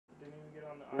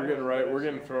We're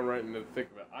getting thrown right into the thick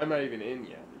of it. I'm not even in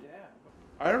yet. Yeah.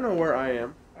 I don't know where I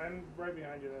am. I'm right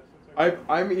behind you. Okay.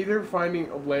 I'm either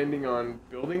landing on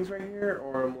buildings right here,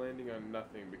 or I'm landing on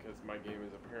nothing because my game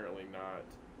is apparently not.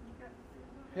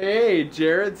 Hey,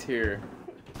 Jared's here.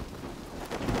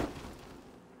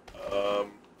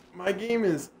 My game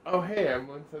is. Oh, hey, I'm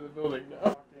inside the building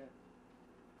now.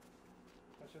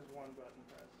 That's just one button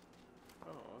press.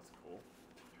 Oh, that's cool.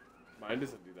 Mine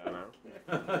doesn't do that now.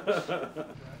 Don't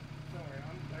worry,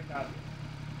 I got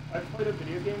this. I played a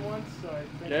video game once, so I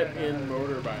think. Get in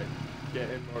motorbike. Get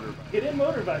in motorbike. Get in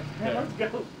motorbike. Man, let's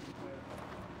go.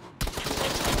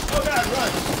 Oh God,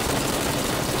 run!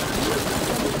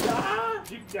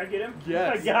 Did I get him?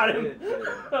 Yes. I got him.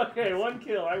 Okay, 1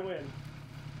 kill. I win.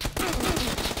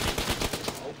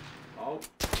 Oh.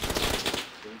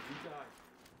 Don't you die.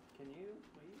 Can you,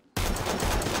 please?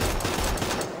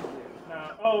 No.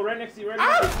 Oh, right next to you, right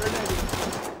next to you, right next to you.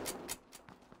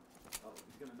 Oh,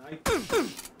 he's gonna knife.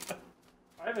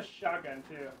 I have a shotgun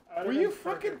too. Will you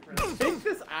fucking take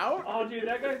this out? Oh, dude,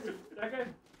 that guy's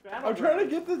battle. I'm trying to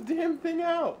get this damn thing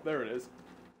out. There it is.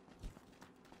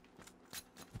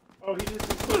 Oh, he just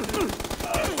kill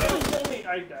me.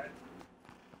 I died.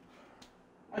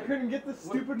 I couldn't get the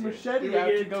stupid machete out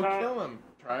to go kill him.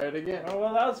 Try it again. Oh,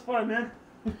 well, that was fun, man.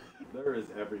 There is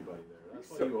everybody there. That's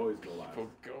why you always go last. People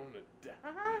gonna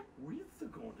die? We're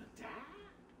gonna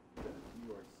die?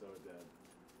 You are so dead.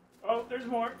 Oh, there's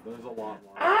more. There's a lot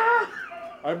more. Ah!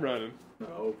 I'm running.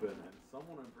 Open, and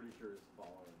someone I'm pretty sure is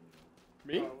following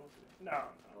you. Me? Oh, we'll see. No.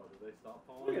 Oh, did they stop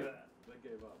following? Look at that. They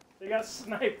gave up. They got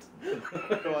sniped.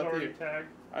 He's already tagged.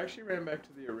 I actually ran back to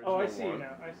the original Oh, I one. see you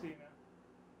now. I see you now.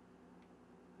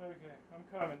 Okay, I'm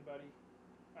coming, buddy.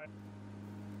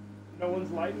 No one's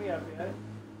lighting me up yet.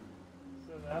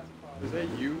 So that's fine. Is that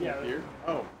you Yeah, here?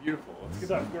 Oh, beautiful.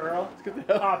 What's up, girl? Let's get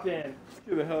the hell. Hop in. Let's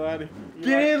get the hell out of here. You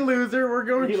Get like- in, loser. We're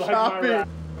going You like my shopping. rap?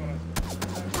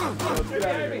 Let's get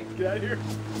out of here. Get out of here.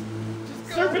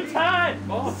 Serpentine!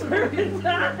 Oh,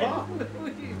 Serpentine! Oh,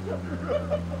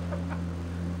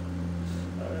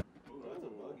 that's a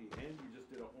buggy, and you just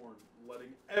did a horn,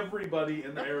 letting everybody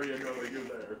in the area know that you're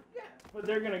there. Yeah, but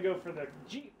they're gonna go for the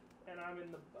Jeep, and I'm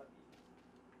in the buggy.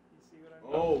 You see what I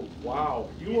mean? Oh wow,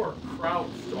 you are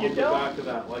crouched on the don't- back of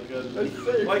that like a safe.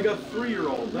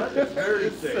 3-year-old. That is very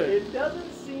safe. It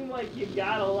doesn't seem like you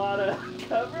got a lot of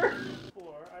cover.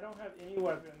 I don't have any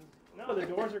weapons. No, the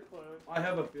doors are closed. I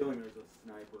have a feeling there's a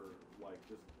sniper like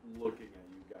just looking at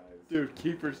you guys. Dude,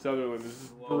 Keeper Sutherland is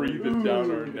just Slowly. breathing down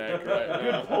our neck right now.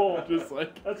 Good pull. Just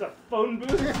like. That's a phone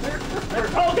booth.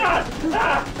 Oh God!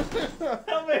 Ah!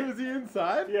 Help me! Was he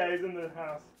inside? Yeah, he's in the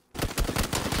house.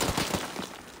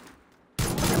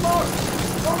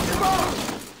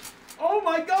 Oh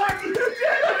my God! You did it!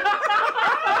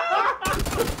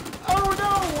 Oh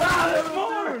no! Wow, there's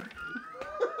more!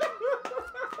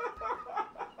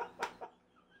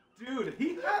 Dude,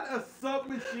 he had a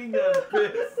submachine gun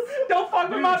fist. Don't fuck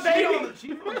with my baby!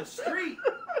 She's from the street.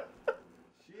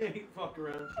 She ain't fuck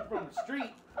around. She's from the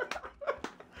street.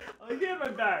 I get my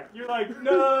back. You're like,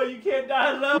 no, you can't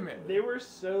die alone. They were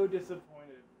so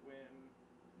disappointed when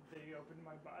they opened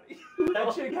my body.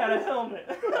 That chick had a helmet.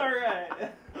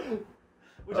 Alright.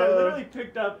 Which I literally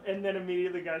picked up and then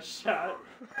immediately got shot.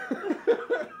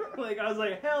 Like, I was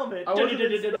like, helmet.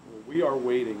 We are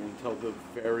waiting until the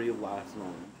very last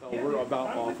moment. Until we're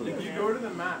about off of If this. you go to the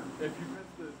map, if you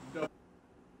press the.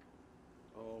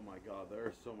 Oh my God, there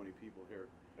are so many people here.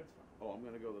 Oh, I'm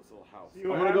gonna go to this little house. See I'm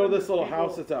what gonna go to happens this little if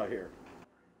house people- that's out here.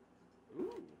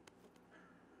 Ooh.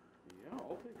 Yeah,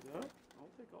 I'll take that. I'll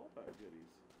take all that goodies.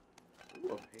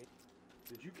 Ooh, a paint.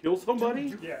 Did you kill somebody?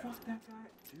 Dude, Yeah. fuck that guy.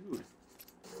 Dude.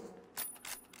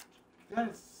 That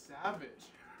is savage.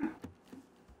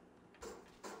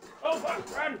 Oh,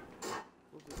 fuck, run!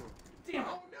 Damn.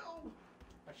 Oh no!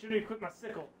 I should have equipped my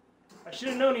sickle. I should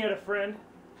have known he had a friend.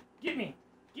 Get me.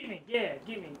 Get me. Yeah,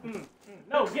 get me.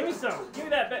 No, give me some. Give me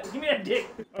that. Give me that dick.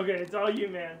 Okay, it's all you,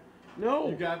 man. No.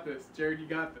 You got this, Jared. You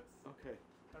got this. Okay.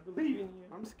 I believe in you.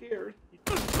 I'm scared.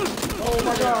 Oh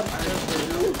my God!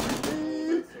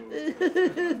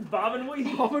 Bob and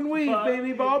weave. Bob and weave,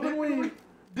 baby. Bob and weave.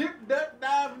 Dip, duck,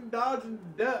 dive, and dodge, and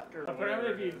duck. Or Apparently,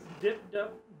 whatever if it you is. dip,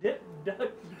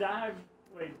 duck, dive.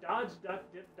 Wait, dodge, duck,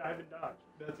 dip, dive, and dodge.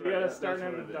 That's You right. gotta that's start what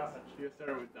him it with is. dodge. You gotta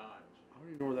start with dodge. I don't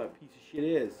even know where that piece of shit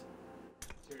is.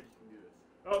 Jared, you can do this.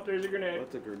 Oh, there's a grenade.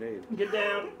 That's a grenade. Get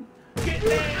down. Get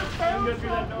down. I'm go through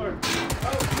that door. Oh,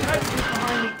 God, he's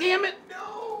behind me. Damn it.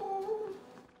 No!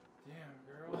 Damn,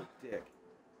 What girl. a dick.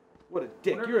 What a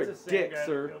dick. Wonder if You're it's a the same dick, guy that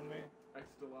sir. killed me.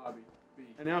 Extra lobby. B.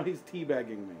 And now he's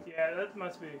teabagging me. Yeah, that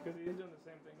must be, because he's doing the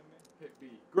same thing to me. hit B.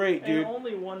 Great, dude. And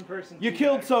only one person. You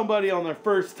killed somebody on their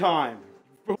first time.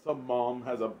 Some mom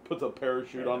puts a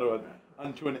parachute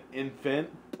onto an infant.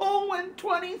 Pull in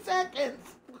 20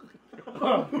 seconds.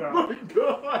 Oh my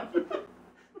god.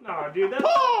 No, dude,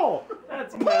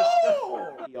 that's messed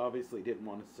up. He obviously didn't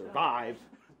want to survive.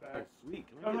 Oh, sweet.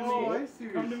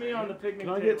 Come to me on the picnic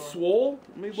table. Can I table. get swole?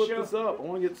 Let me whip this up. I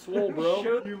want to get swole, bro.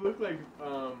 You look like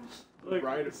Look,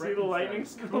 see the lightning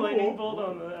bolt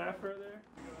on the afro there?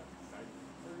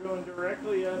 We're going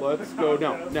directly at Let's go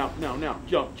now.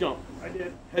 Jump. I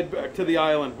did. Head back to the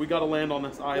island. We gotta land on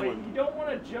this island. Wait, you don't want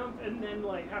to jump and then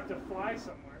like have to fly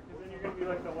somewhere, because then you're gonna be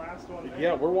like the last one there.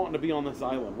 Yeah, we're wanting to be on this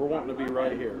island. We're wanting to be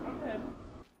right here. I'm head.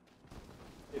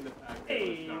 In the pack.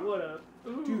 Hey, what up?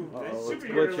 Ooh, dude, it's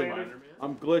superhero glitching. landed.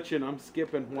 I'm glitching. I'm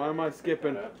skipping. Why am I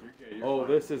skipping? Oh,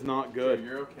 this is not good. Dude,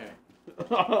 you're okay.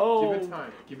 Oh.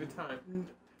 Give it time.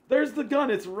 There's the gun.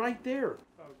 It's right there.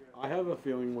 Oh, good. I have a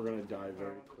feeling we're gonna die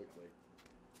very quickly.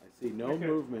 I see no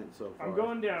movement so far. I'm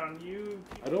going down. You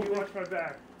watch my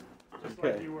back. Just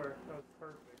like you were. That was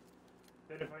perfect.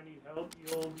 Then if I need help,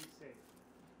 you'll be safe.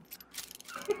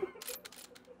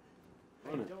 I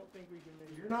don't think we can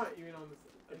make You're not even on the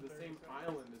same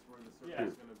island as where the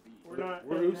circle's gonna be.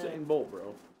 We're Usain Bolt,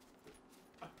 bro.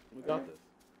 We got this.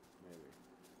 Maybe.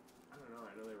 I don't know.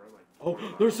 I know they run like.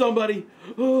 Oh, there's somebody.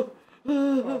 Oh,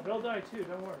 they'll die too.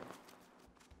 Don't worry.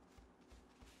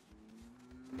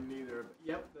 Neither.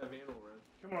 Yep, the van will run.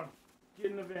 Come on,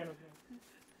 get in the van with me.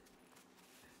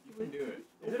 You can do it.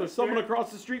 Oh, there's someone across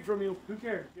the street from you. Who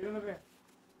cares? Get in the van.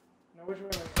 Now which way?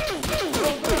 Oh,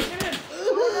 get in!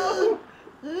 Oh,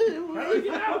 no! How do we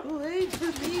get out? Wait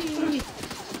for me.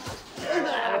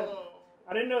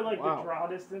 I didn't know like the draw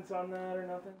distance on that or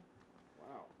nothing.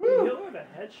 Wow. We hit him with a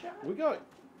headshot?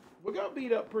 We got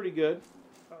beat up pretty good.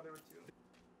 Oh, there were two.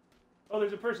 Oh,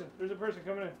 there's a person. There's a person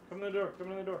coming in. Come in the door.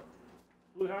 Come in the door.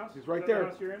 Blue house. He's right Is that there. The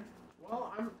house you're in?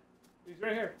 Well, He's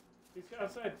right here. He's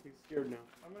outside. He's scared now.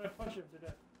 I'm gonna punch him to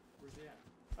death. Where's he at?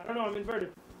 I don't know. I'm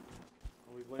inverted.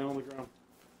 Oh, he's laying on the ground.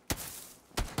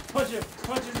 Punch him.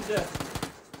 Punch him to death.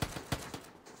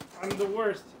 I'm the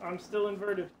worst. I'm still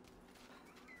inverted.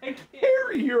 I can't.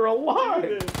 Harry, you're alive.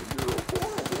 You're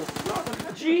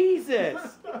horrible.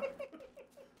 Jesus.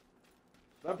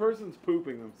 That person's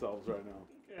pooping themselves right now.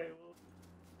 Okay, well.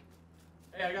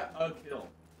 Hey, I got a kill.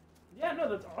 Yeah, no,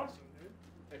 that's awesome, dude.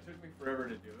 It took me forever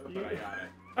to do it, but I got it.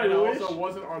 I And wish, it also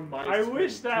wasn't on my I screen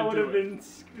wish that to would do have it.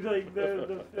 been like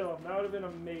the film. That would have been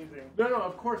amazing. No,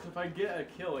 of course. If I get a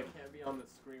kill, it can't be on the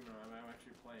screen when I'm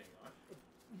actually playing on.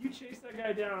 You chased that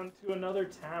guy down to another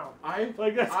town. I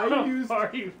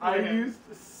used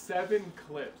 7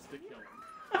 clips to kill him.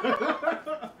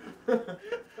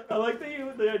 I like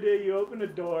the idea you open a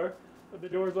door, but the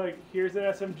door's like, here's an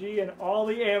SMG and all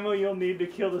the ammo you'll need to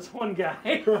kill this one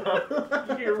guy.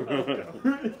 You're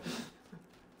welcome.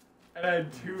 And I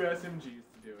had 2 SMGs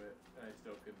to do it, and I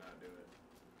still could not do it.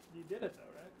 You did it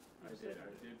though, right? I did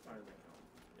finally kill him.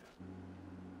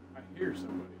 Yeah. I hear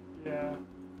somebody. Yeah.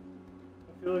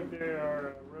 I feel like they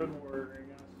are road warrioring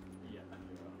us. Yeah.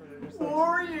 Or they're just like,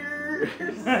 Warriors!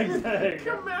 Exactly.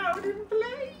 Come out and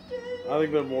play! I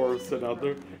think the more sitting out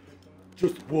there.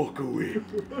 Just walk away.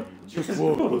 Just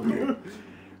walk away.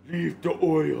 Leave the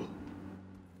oil.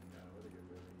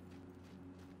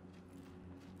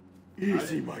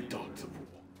 Easy, my dogs of war.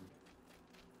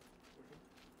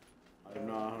 I'm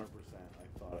not 100%. I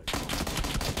thought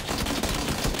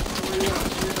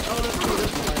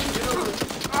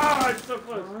Ah, it's so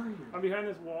close. I'm behind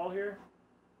this wall here.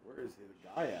 Where is the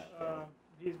guy at?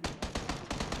 He's behind.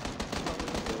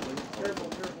 Careful.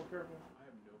 I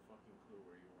have no fucking clue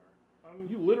where you are.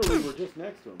 You literally were just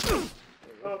next to him.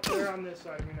 Oh, they're on this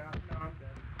side of me now. No, I'm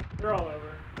dead. They're all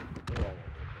over. They're all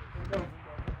They're coming from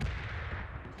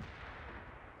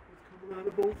both. Out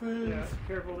of both ends. Yeah,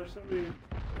 careful. There's somebody.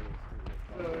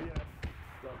 So yeah.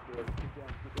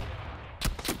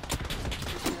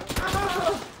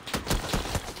 Ah!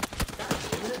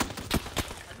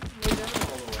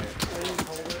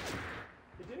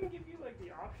 It didn't give you like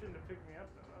the option to pick me up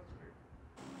though. That's weird.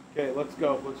 Okay, let's go.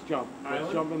 Let's jump.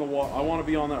 Let's jump in the water. I want to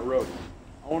be on that road.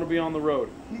 I want to be on the road.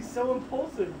 He's so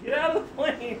impulsive. Get out of the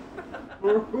plane.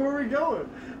 Where are we going?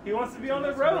 He wants to be on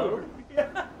the road.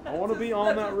 Yeah. I want to be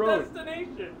on that road.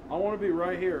 Destination. I want to be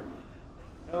right here.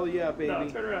 Hell yeah, baby. No,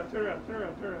 turn around. There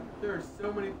are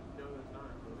so many. No, there's not.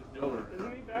 There's nowhere.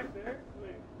 Isn't he back there?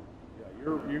 Wait.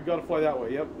 Yeah, you got to fly that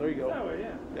way. Yep, there you go. That way,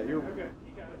 yeah. Yeah, you're. Okay,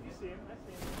 you got it. You see him. I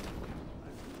see him.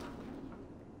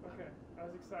 Okay, I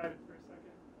was excited for a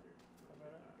second.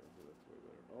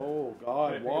 Oh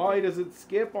God, why does it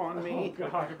skip on me? Oh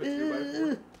God.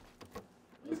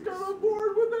 He's got a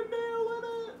board with a nail in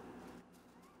it.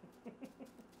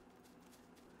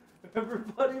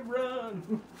 Everybody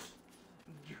run.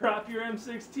 Drop your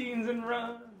M16s and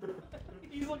run.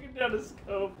 He's looking down the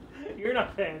scope. You're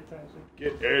not paying attention.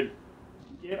 Get in.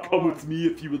 Get Come on. with me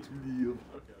if you want to live.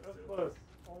 Okay, that's close.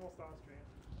 Almost Austrian.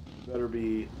 Better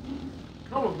be.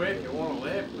 Come with me if you want to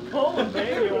live. Come with me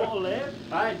if you want to live.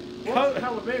 Hey,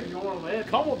 come with me if you want to live.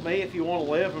 Come with me if you want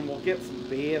to live, and we'll get some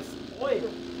beers. Wait,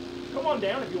 come on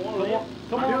down if you want to live.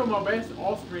 Come I'm on. doing my best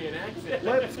Austrian accent.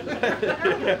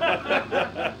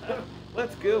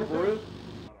 Let's go, bro.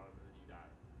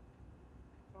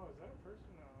 Oh, is that a person?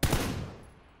 No.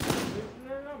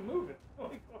 They're not moving.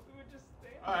 Like, we would just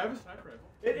stand. I have a sniper rifle.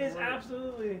 It is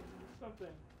absolutely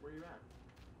something. Where you at?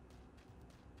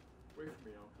 Wait for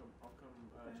me. I'll come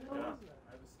check hell it out. is that? I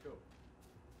have a scope.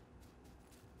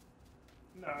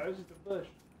 No, it was just a bush.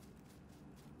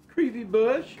 Creepy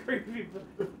bush. Creepy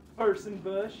person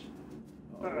bush.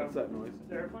 Oh, what's that noise? Is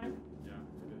it an airplane? Yeah,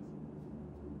 it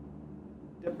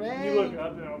is. The plane. You look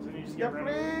up and all of a sudden you just get ran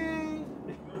over.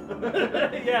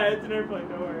 Yeah, it's an airplane,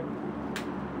 don't worry.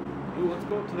 Ooh, let's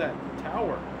go up to that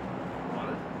tower. On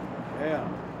it? Yeah.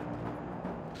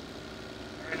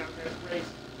 Alright, I'm gonna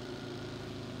race.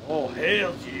 Oh,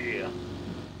 hell yeah.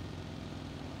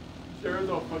 Sure is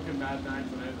all fucking Mad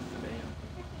Max and I have a sedan.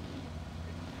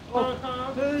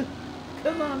 Uh-huh.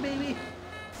 Come on, baby.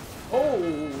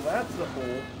 Oh, that's the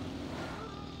hole.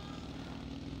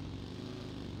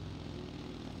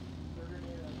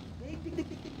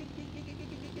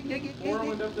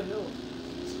 Whirling up the hill.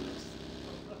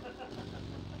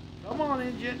 Come on,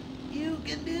 engine. You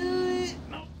can do it.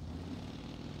 No.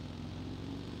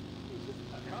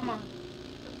 Come on.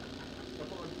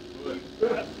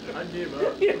 I gave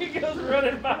up. Here he goes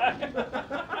running by.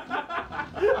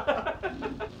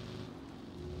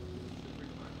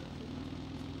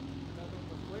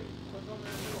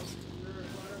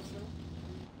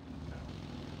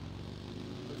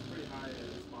 It's pretty high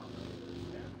spot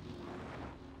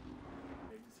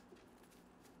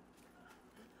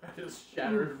I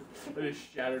just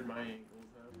shattered my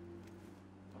ankles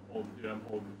out. I'm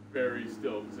holding very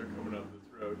still because they're coming up this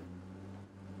road.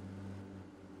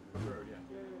 Road, yeah.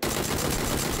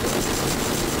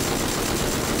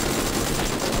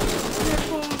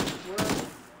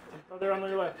 Oh, they're on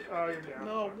their left. Oh, you're down.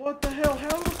 No, what the hell?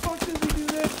 How the fuck does he do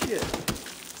that shit?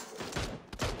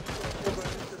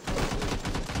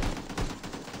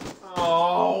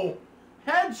 Oh,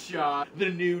 headshot. The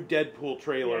new Deadpool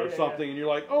trailer Yeah, or yeah, something, yeah. and you're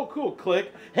like, oh, cool,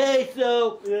 click. Hey,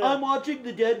 so Yeah. I'm watching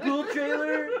the Deadpool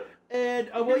trailer, and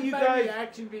I want you guys.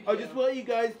 Reaction video. I just want you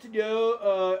guys to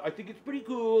know, I think it's pretty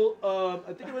cool. I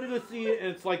think I'm gonna go see it, and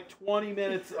it's like 20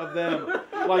 minutes of them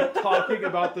like talking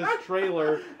about this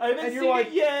trailer, I haven't and you're seen like,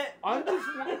 it yet. I'm just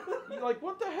you're like,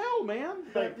 what the hell, man?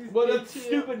 Like, Well, that's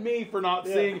stupid me for not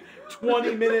seeing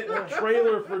 20-minute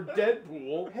trailer for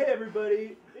Deadpool. Hey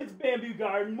everybody, it's Bamboo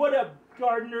Garden. What up,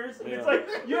 gardeners? And it's Yeah. like,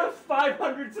 you have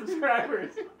 500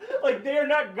 subscribers. Like, they are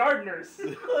not gardeners.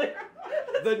 Like,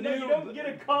 you don't get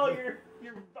to call your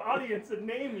audience a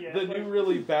name yet. The new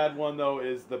really bad one though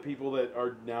is the people that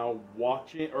are now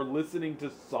watching or listening to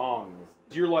songs.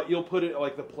 You're like, you'll put it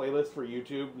like the playlist for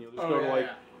YouTube, and you'll just go to like,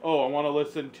 oh, I want to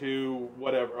listen to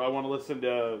whatever. I want to listen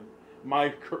to My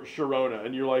Sharona,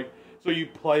 and you're like, so you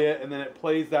play it, and then it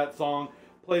plays that song,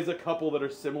 plays a couple that are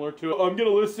similar to it. I'm gonna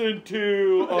listen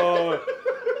to.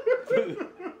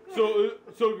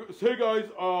 So hey guys,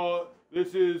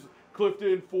 this is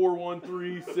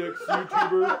Clifton4136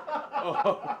 YouTuber.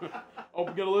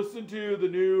 I'm gonna listen to the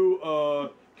new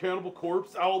Cannibal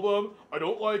Corpse album. I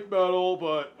don't like metal,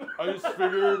 but I just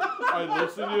figured I'd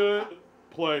listen to it.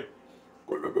 Play.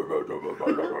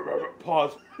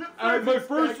 Pause. My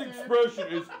first expression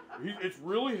is it's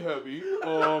really heavy.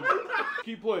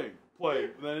 Keep playing. Play.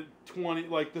 And then 20,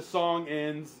 like the song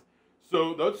ends.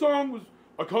 So that song was.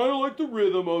 I kind of like the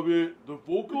rhythm of it. The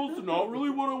vocals are not really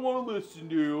what I want to listen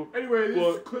to. Anyway, this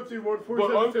is Clifton1466.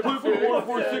 But I'm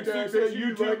Clifton1466 at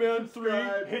YouTube Man 3.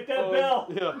 Hit that bell.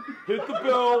 Yeah, hit the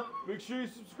bell. Make sure you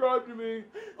subscribe to me.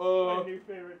 My new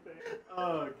favorite thing.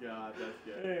 Oh god, that's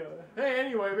good. Anyway. Hey,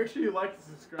 anyway, make sure you like and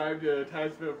subscribe to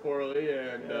Time Spent Poorly,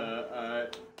 and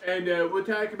we'll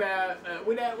talk about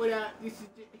what up. This is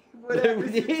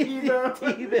T-Bone.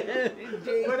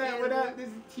 What up? This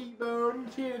is T-Bone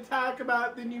here to talk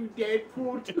about the new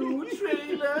Deadpool 2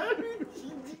 trailer.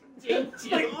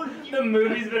 The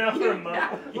movie's been out for a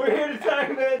month. We're here to talk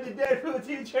about the Deadpool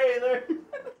 2 trailer.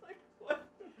 Like, what?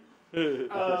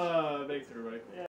 Thanks everybody. Yeah.